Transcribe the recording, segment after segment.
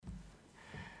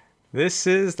This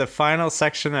is the final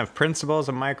section of Principles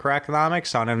of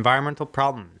Microeconomics on Environmental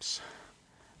Problems.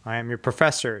 I am your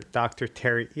professor, Dr.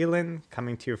 Terry Elin,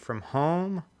 coming to you from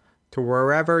home to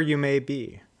wherever you may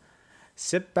be.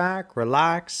 Sit back,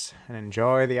 relax, and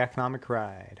enjoy the economic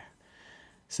ride.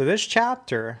 So this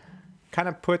chapter kind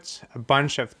of puts a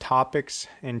bunch of topics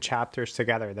in chapters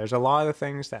together. There's a lot of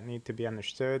things that need to be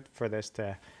understood for this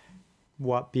to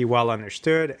be well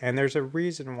understood, and there's a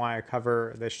reason why I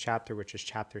cover this chapter, which is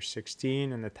chapter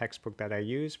 16 in the textbook that I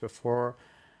use before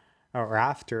or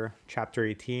after chapter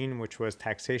 18, which was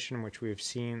taxation, which we've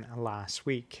seen last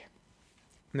week.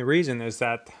 And the reason is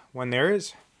that when there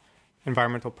is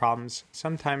environmental problems,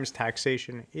 sometimes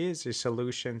taxation is a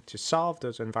solution to solve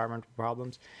those environmental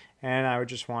problems, and I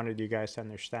just wanted you guys to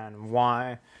understand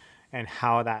why and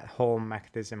how that whole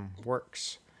mechanism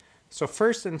works. So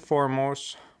first and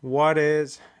foremost, what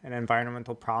is an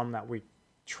environmental problem that we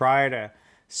try to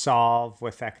solve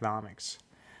with economics?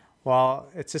 Well,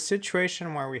 it's a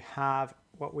situation where we have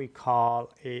what we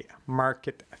call a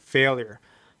market failure.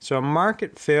 So a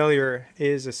market failure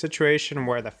is a situation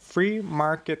where the free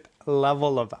market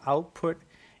level of output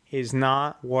is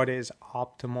not what is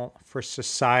optimal for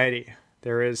society.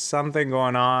 There is something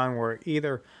going on where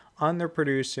either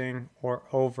underproducing or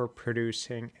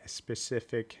overproducing a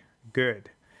specific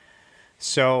good.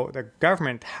 So the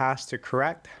government has to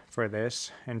correct for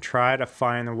this and try to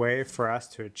find a way for us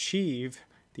to achieve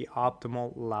the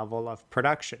optimal level of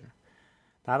production.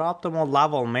 That optimal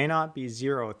level may not be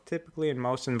zero typically in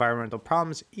most environmental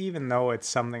problems, even though it's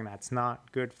something that's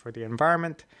not good for the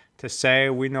environment. To say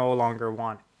we no longer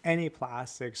want any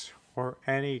plastics or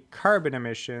any carbon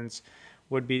emissions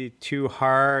would be too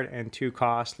hard and too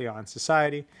costly on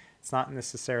society. It's not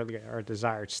necessarily our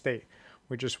desired state.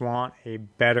 We just want a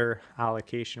better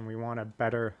allocation. We want a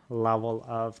better level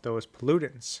of those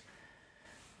pollutants.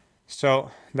 So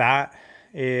that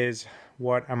is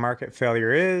what a market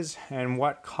failure is, and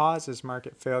what causes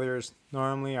market failures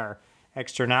normally are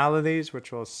externalities,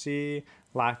 which we'll see,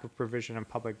 lack of provision of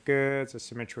public goods,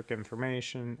 asymmetric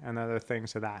information, and other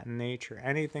things of that nature.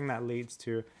 Anything that leads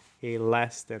to a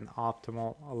less than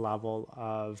optimal level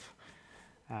of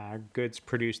goods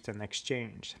produced and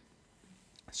exchanged.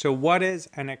 So what is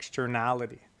an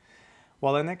externality?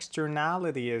 Well, an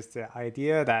externality is the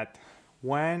idea that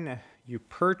when you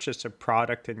purchase a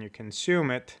product and you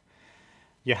consume it,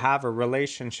 you have a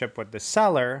relationship with the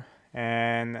seller,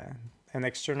 and an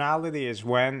externality is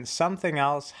when something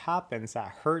else happens that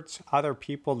hurts other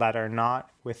people that are not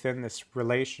within this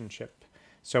relationship.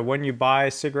 So when you buy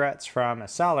cigarettes from a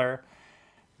seller,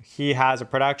 he has a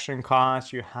production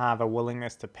cost, you have a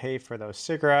willingness to pay for those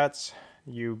cigarettes,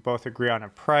 you both agree on a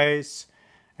price,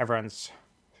 everyone's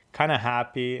kind of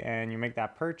happy, and you make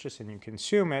that purchase and you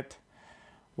consume it.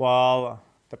 Well,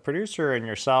 the producer and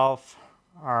yourself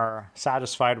are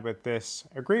satisfied with this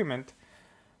agreement,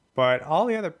 but all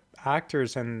the other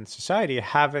actors in society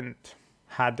haven't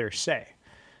had their say.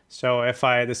 So if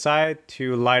I decide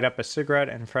to light up a cigarette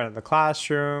in front of the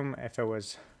classroom, if it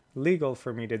was legal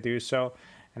for me to do so,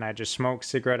 and I just smoke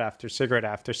cigarette after cigarette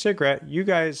after cigarette, you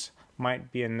guys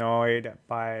might be annoyed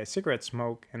by cigarette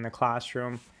smoke in the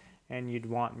classroom and you'd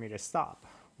want me to stop.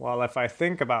 Well, if I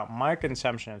think about my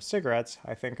consumption of cigarettes,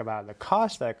 I think about the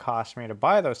cost that it costs me to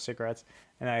buy those cigarettes,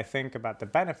 and I think about the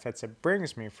benefits it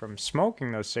brings me from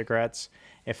smoking those cigarettes.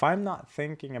 If I'm not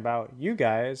thinking about you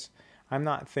guys, I'm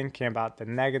not thinking about the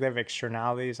negative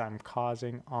externalities I'm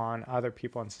causing on other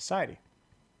people in society.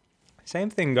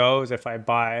 Same thing goes if I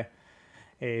buy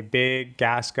a big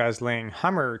gas guzzling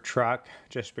Hummer truck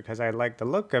just because I like the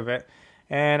look of it,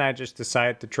 and I just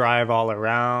decide to drive all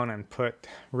around and put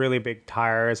really big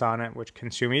tires on it, which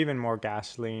consume even more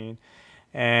gasoline,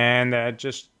 and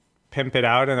just pimp it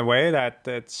out in a way that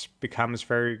it becomes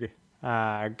very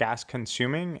gas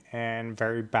consuming and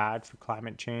very bad for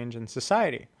climate change and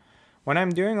society. When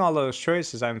I'm doing all those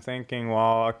choices, I'm thinking,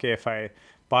 well, okay, if I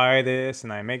buy this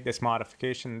and I make this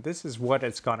modification, this is what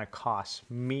it's going to cost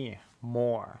me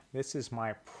more. This is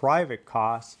my private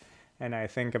cost, and I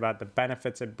think about the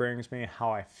benefits it brings me,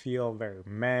 how I feel very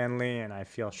manly and I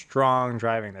feel strong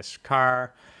driving this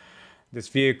car, this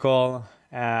vehicle.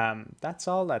 That's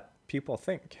all that people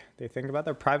think. They think about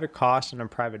their private costs and their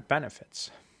private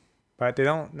benefits, but they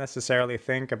don't necessarily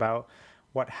think about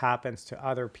what happens to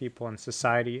other people in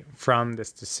society from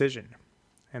this decision.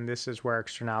 And this is where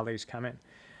externalities come in.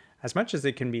 As much as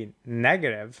they can be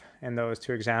negative in those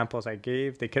two examples I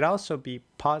gave, they could also be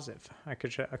positive. I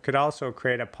could also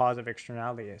create a positive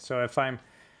externality. So if I'm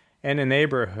in a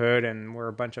neighborhood and we're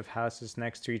a bunch of houses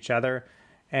next to each other,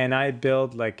 and I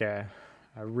build like a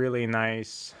really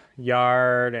nice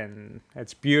yard and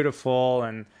it's beautiful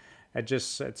and It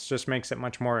just makes it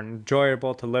much more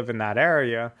enjoyable to live in that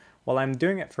area. Well, I'm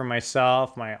doing it for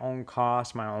myself, my own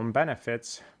costs, my own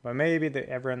benefits, but maybe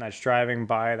everyone that's driving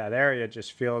by that area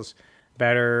just feels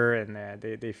better, and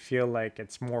they feel like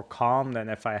it's more calm than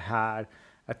if I had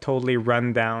a totally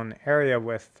rundown area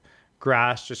with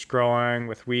grass just growing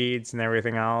with weeds and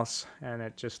everything else, and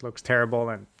it just looks terrible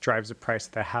and drives the price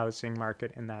of the housing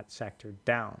market in that sector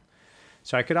down.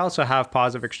 So I could also have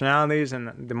positive externalities,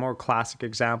 and the more classic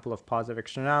example of positive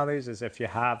externalities is if you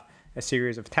have a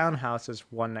series of townhouses,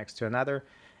 one next to another.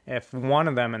 If one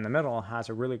of them in the middle has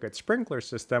a really good sprinkler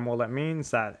system, well, that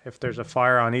means that if there's a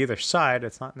fire on either side,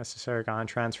 it's not necessarily going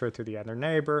to transfer to the other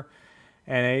neighbor.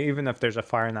 And even if there's a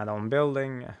fire in that own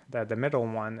building, the middle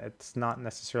one, it's not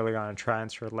necessarily going to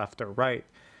transfer left or right,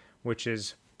 which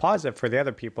is positive for the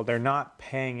other people. They're not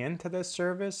paying into this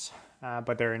service,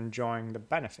 but they're enjoying the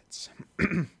benefits.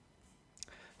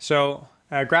 So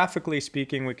graphically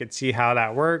speaking, we could see how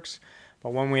that works.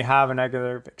 But when we have a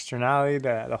negative externality,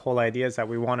 the whole idea is that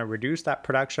we want to reduce that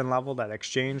production level, that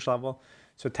exchange level,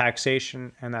 so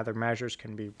taxation and other measures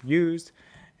can be used.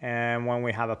 And when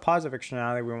we have a positive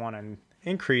externality, we want to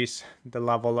increase the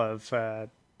level of that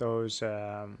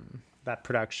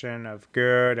production of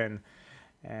good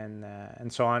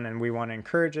and so on, and we want to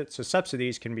encourage it, so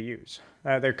subsidies can be used.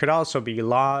 There could also be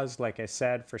laws, like I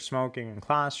said, for smoking in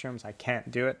classrooms. I can't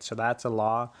do it, so that's a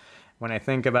law. When I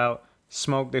think about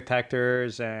smoke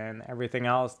detectors and everything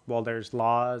else, well, there's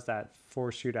laws that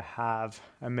force you to have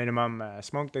a minimum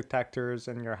smoke detectors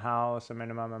in your house, a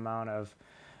minimum amount of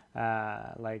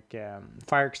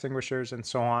fire extinguishers and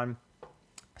so on.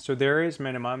 So there is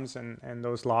minimums, and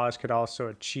those laws could also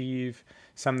achieve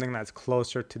something that's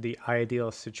closer to the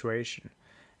ideal situation.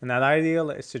 And that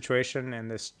ideal situation in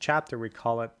this chapter, we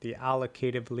call it the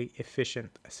allocatively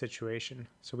efficient situation.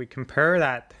 So we compare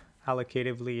that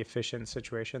allocatively efficient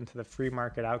situation to the free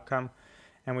market outcome,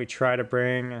 and we try to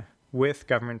bring, with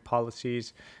government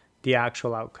policies, the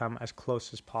actual outcome as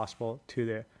close as possible to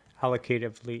the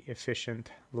allocatively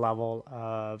efficient level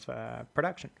of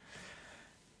production.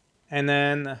 And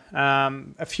then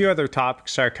a few other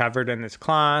topics are covered in this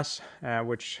class,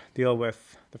 which deal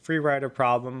with the free rider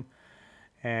problem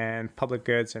and public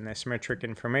goods and asymmetric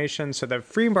information. So the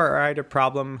free rider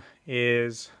problem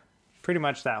is pretty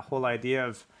much that whole idea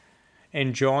of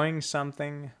enjoying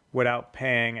something without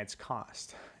paying its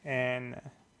cost. And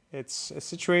it's a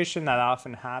situation that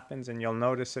often happens, and you'll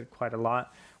notice it quite a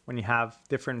lot when you have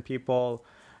different people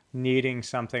needing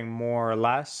something more or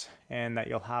less, and that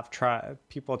you'll have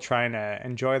people trying to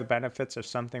enjoy the benefits of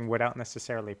something without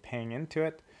necessarily paying into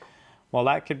it. Well,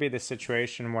 that could be the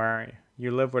situation where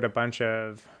you live with a bunch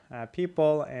of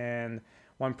people, and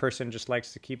one person just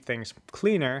likes to keep things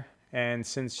cleaner, and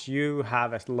since you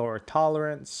have a lower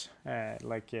tolerance,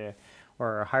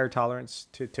 or a higher tolerance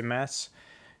to mess,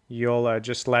 you'll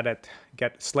just let it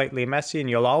get slightly messy, and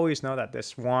you'll always know that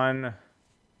this one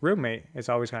roommate is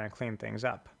always going to clean things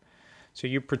up. So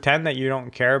you pretend that you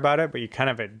don't care about it, but you kind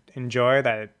of enjoy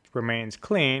that it remains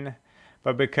clean.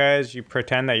 But because you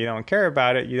pretend that you don't care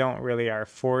about it, you don't really are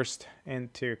forced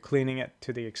into cleaning it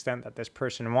to the extent that this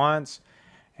person wants,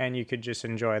 and you could just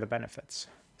enjoy the benefits.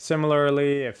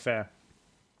 Similarly, if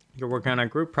you're working on a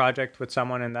group project with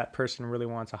someone and that person really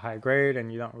wants a high grade and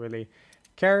you don't really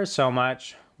care so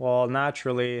much, well,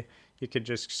 naturally, you could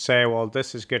just say, well,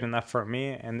 this is good enough for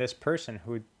me, and this person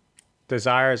who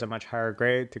desires a much higher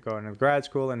grade to go into grad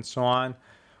school and so on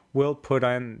will put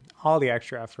in all the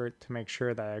extra effort to make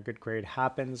sure that a good grade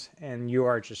happens, and you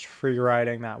are just free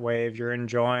riding that wave. You're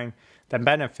enjoying the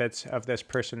benefits of this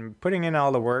person putting in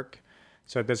all the work,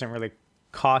 so it doesn't really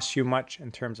cost you much in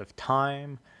terms of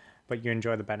time, but you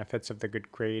enjoy the benefits of the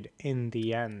good grade in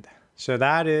the end. So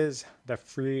that is the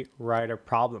free rider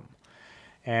problem.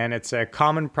 And it's a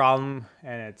common problem,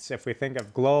 and it's, if we think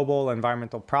of global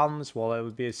environmental problems, well, it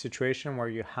would be a situation where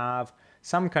you have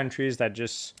some countries that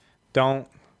just don't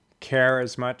care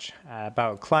as much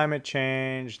about climate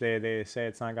change. They say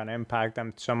it's not going to impact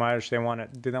them so much. They don't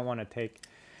want to take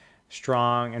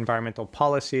strong environmental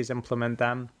policies, implement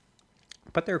them.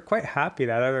 But they're quite happy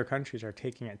that other countries are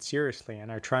taking it seriously and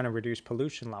are trying to reduce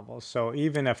pollution levels. So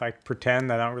even if I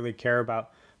pretend I don't really care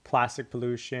about plastic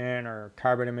pollution or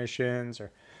carbon emissions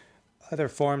or other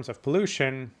forms of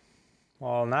pollution,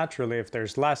 well, naturally, if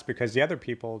there's less because the other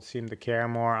people seem to care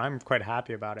more, I'm quite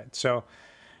happy about it. So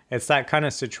it's that kind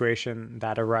of situation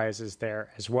that arises there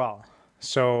as well.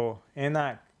 So in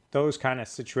those kind of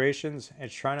situations,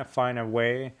 it's trying to find a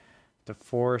way to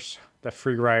force the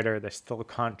free rider to still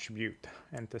contribute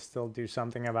and to still do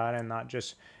something about it and not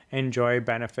just enjoy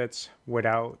benefits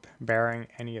without bearing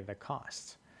any of the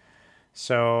costs.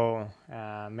 So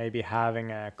maybe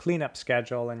having a cleanup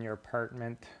schedule in your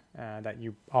apartment that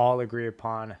you all agree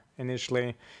upon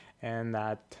initially, and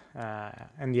that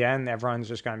in the end, everyone's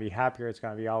just going to be happier. It's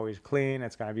going to be always clean.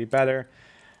 It's going to be better.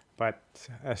 But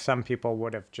some people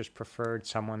would have just preferred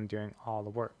someone doing all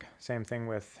the work. Same thing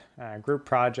with group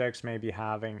projects, maybe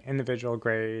having individual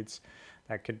grades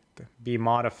that could be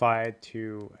modified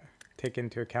to take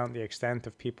into account the extent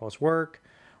of people's work,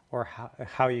 or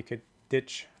how you could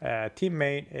ditch a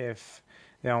teammate if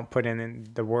they don't put in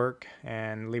the work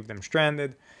and leave them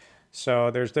stranded.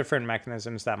 So there's different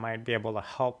mechanisms that might be able to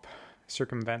help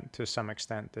circumvent to some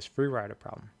extent this free rider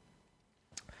problem.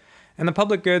 And the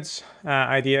public goods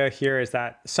idea here is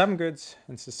that some goods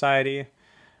in society,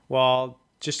 well,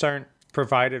 just aren't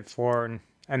provided for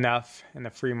enough in the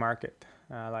free market.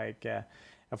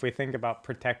 If we think about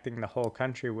protecting the whole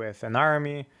country with an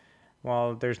army,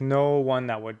 well, there's no one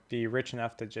that would be rich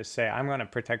enough to just say, I'm going to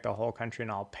protect the whole country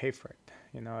and I'll pay for it.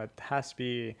 It has to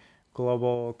be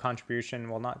global contribution.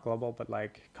 Well, not global, but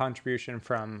like contribution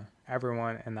from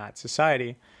everyone in that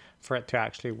society for it to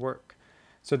actually work.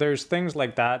 So there's things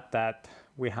like that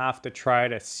we have to try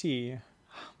to see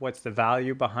what's the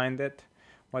value behind it,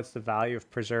 what's the value of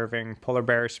preserving polar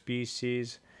bear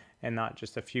species, and not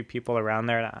just a few people around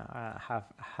there that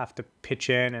have to pitch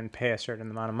in and pay a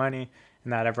certain amount of money,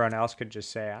 and that everyone else could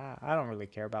just say, I don't really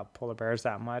care about polar bears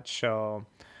that much, so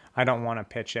I don't want to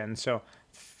pitch in. So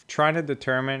trying to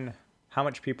determine how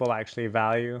much people actually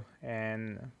value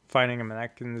and finding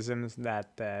mechanisms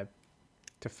that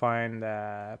to find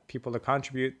people to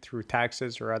contribute through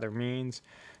taxes or other means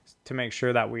to make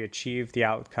sure that we achieve the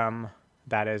outcome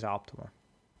that is optimal.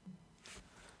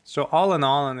 So all in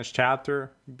all in this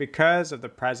chapter, because of the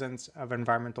presence of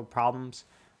environmental problems,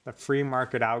 the free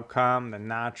market outcome, the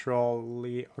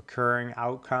naturally occurring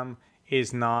outcome,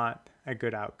 is not a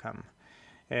good outcome.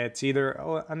 It's either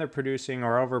underproducing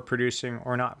or overproducing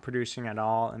or not producing at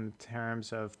all in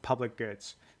terms of public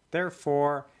goods.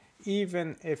 Therefore,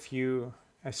 even if you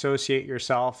associate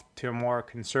yourself to a more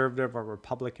conservative or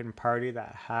Republican party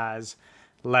that has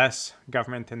less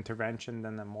government intervention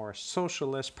than the more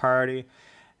socialist party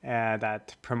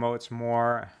that promotes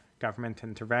more government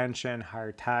intervention,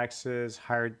 higher taxes,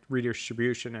 higher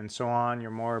redistribution, and so on.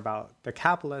 You're more about the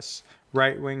capitalist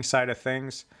right-wing side of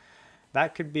things.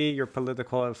 That could be your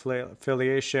political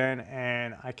affiliation,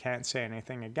 and I can't say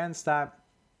anything against that.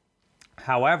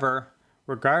 However,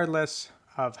 regardless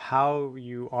of how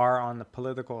you are on the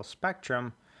political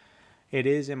spectrum, it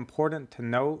is important to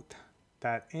note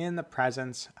that in the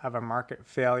presence of a market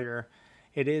failure,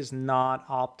 it is not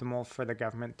optimal for the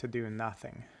government to do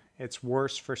nothing. It's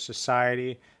worse for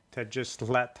society to just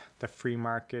let the free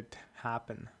market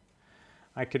happen.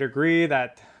 I could agree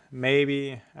that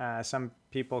maybe some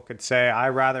people could say, I'd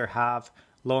rather have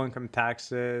low income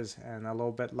taxes and a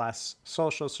little bit less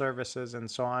social services and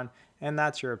so on. And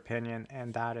that's your opinion,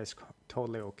 and that is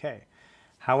totally okay.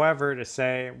 However, to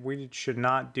say we should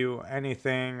not do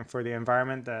anything for the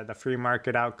environment, the free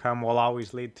market outcome will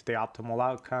always lead to the optimal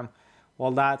outcome,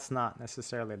 well, that's not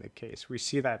necessarily the case. We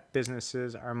see that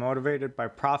businesses are motivated by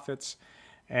profits,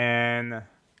 and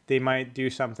they might do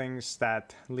some things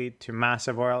that lead to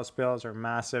massive oil spills or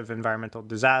massive environmental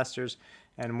disasters.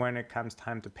 And when it comes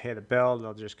time to pay the bill,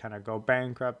 they'll just kind of go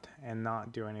bankrupt and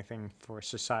not do anything for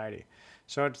society.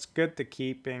 So it's good to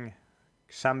keeping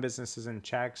some businesses in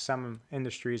check, some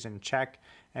industries in check,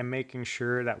 and making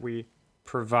sure that we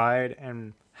provide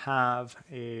and have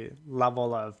a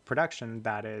level of production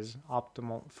that is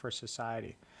optimal for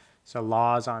society. So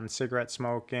laws on cigarette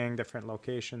smoking, different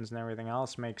locations and everything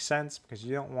else makes sense, because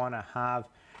you don't want to have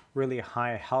really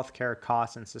high healthcare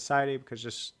costs in society, because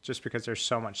just because there's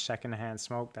so much secondhand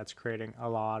smoke, that's creating a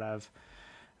lot of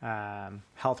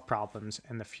health problems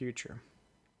in the future.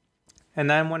 And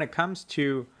then when it comes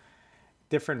to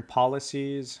different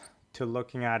policies to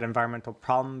looking at environmental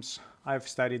problems, I've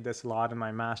studied this a lot in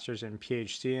my master's and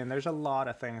PhD, and there's a lot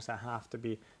of things that have to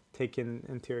be taken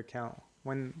into account.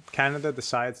 When Canada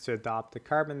decides to adopt a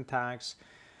carbon tax,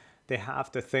 they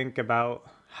have to think about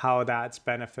how that's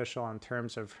beneficial in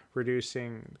terms of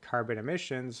reducing carbon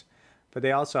emissions, but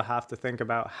they also have to think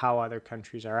about how other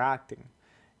countries are acting.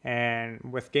 And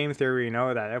with game theory, we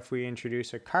know that if we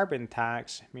introduce a carbon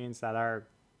tax, it means that our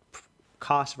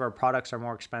cost of our products are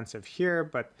more expensive here,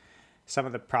 but some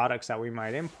of the products that we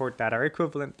might import that are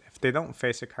equivalent, if they don't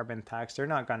face a carbon tax, they're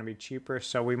not going to be cheaper,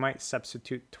 so we might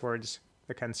substitute towards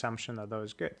the consumption of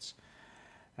those goods.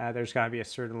 There's got to be a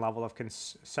certain level of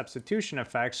substitution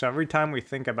effect. So every time we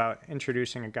think about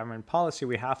introducing a government policy,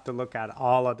 we have to look at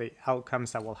all of the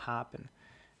outcomes that will happen.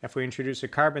 if we introduce a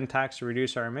carbon tax to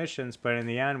reduce our emissions, but in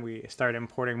the end we start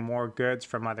importing more goods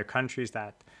from other countries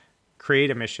that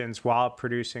create emissions while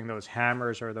producing those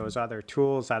hammers or those other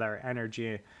tools that are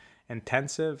energy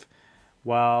intensive,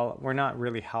 well, we're not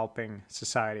really helping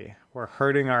society. We're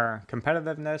hurting our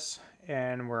competitiveness,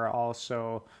 and we're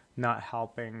also not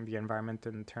helping the environment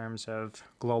in terms of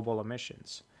global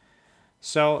emissions.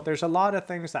 So there's a lot of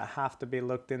things that have to be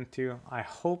looked into. I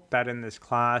hope that in this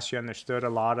class you understood a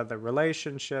lot of the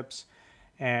relationships,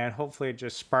 and hopefully it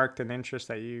just sparked an interest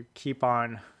that you keep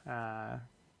on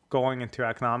going into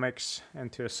economics,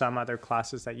 into some other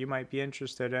classes that you might be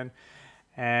interested in,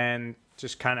 and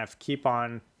just kind of keep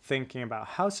on thinking about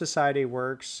how society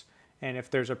works, and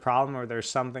if there's a problem or there's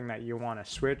something that you want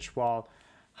to switch, well,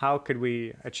 how could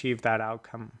we achieve that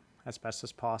outcome as best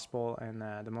as possible in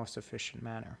the most efficient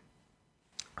manner.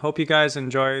 Hope you guys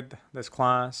enjoyed this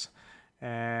class,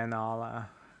 and I'll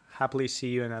happily see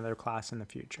you in another class in the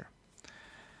future.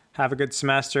 Have a good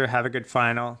semester. Have a good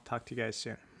final. Talk to you guys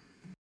soon.